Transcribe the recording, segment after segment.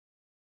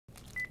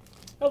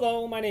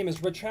Hello, my name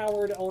is Rich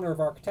Howard, owner of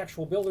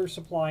Architectural Builders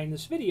Supply, and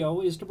this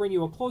video is to bring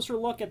you a closer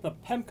look at the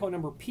Pemko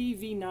number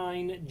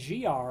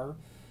PV9GR.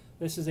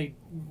 This is a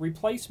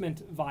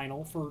replacement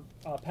vinyl for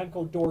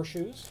Pemko door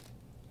shoes.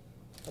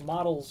 The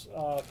model's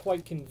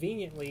quite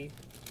conveniently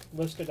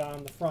listed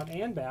on the front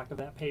and back of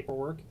that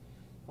paperwork,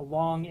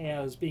 along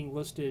as being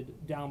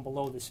listed down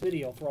below this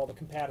video for all the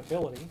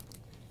compatibility.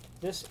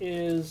 This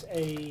is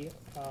a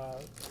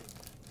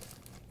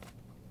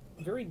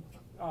very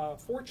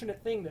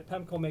fortunate thing that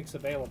Pemko makes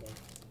available,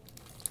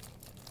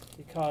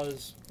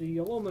 because the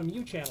aluminum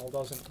U-channel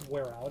doesn't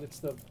wear out. It's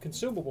the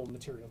consumable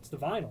material. It's the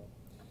vinyl.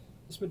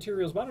 This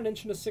material is about 1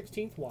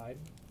 1/16 wide.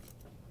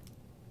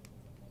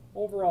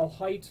 Overall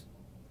height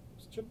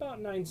is about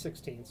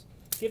 9/16,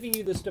 giving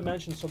you this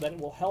dimension so that it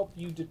will help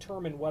you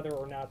determine whether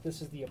or not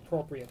this is the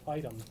appropriate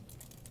item.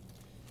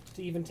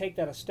 To even take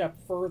that a step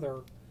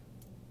further,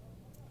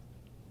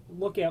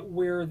 look at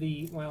where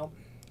the, well,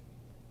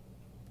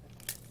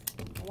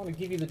 I want to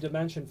give you the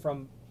dimension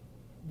from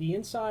the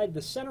inside,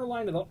 the center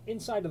line of the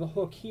inside of the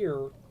hook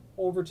here,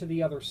 over to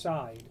the other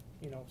side.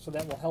 So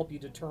that will help you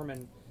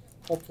determine,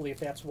 hopefully, if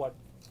that's what,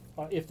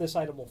 if this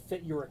item will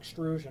fit your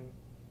extrusion.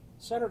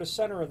 Center to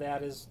center of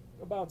that is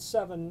about it's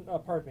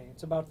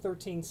about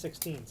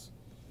 13/16.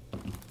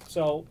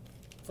 So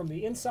from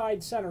the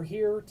inside center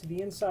here to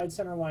the inside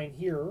center line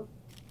here,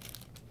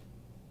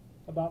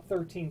 about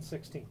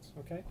 13/16.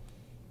 Okay,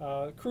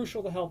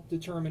 crucial to help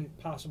determine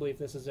possibly if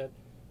this is it.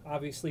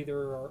 Obviously, there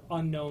are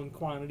unknown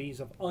quantities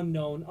of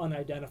unknown,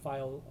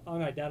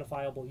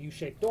 unidentifiable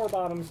U-shaped door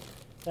bottoms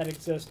that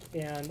exist,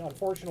 and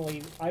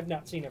unfortunately, I've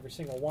not seen every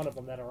single one of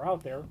them that are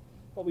out there,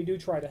 but we do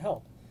try to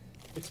help.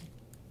 It's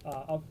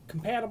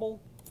compatible,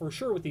 for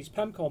sure, with these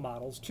Pemko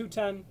models: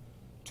 210,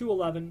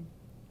 211,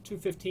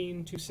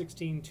 215,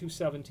 216,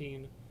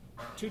 217,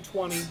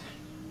 220,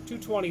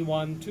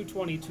 221,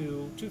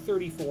 222,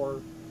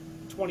 234,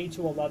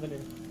 2211,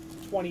 and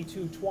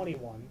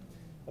 2221.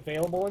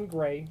 Available in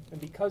gray, and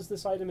because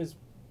this item is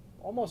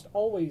almost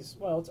always,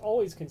 well, it's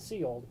always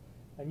concealed,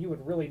 and you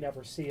would really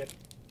never see it,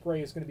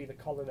 gray is going to be the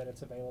color that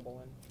it's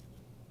available in.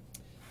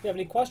 If you have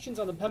any questions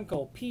on the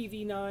Pemko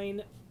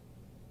PV9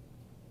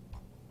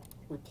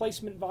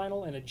 replacement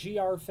vinyl and a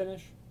GR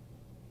finish,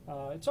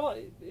 it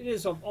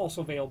is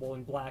also available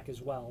in black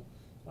as well.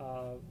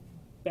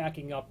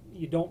 Backing up,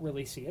 you don't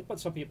really see it, but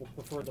some people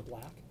prefer the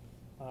black,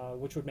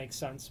 which would make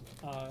sense,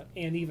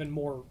 and even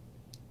more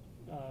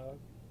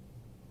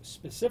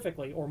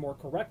specifically, or more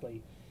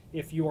correctly,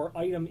 if your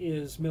item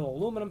is mill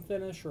aluminum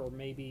finish or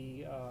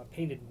maybe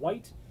painted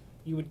white,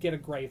 you would get a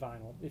gray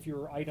vinyl. If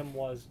your item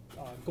was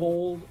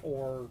gold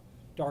or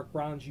dark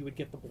browns, you would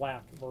get the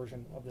black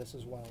version of this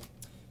as well.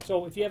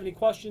 So if you have any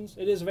questions,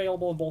 it is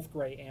available in both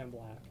gray and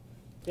black.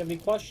 If you have any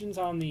questions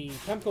on the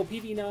Pemko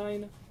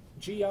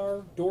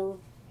PV9GR door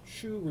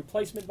shoe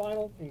replacement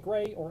vinyl in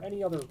gray or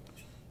any other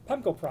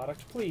Pemko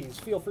product, please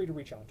feel free to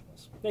reach out to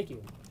us. Thank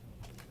you.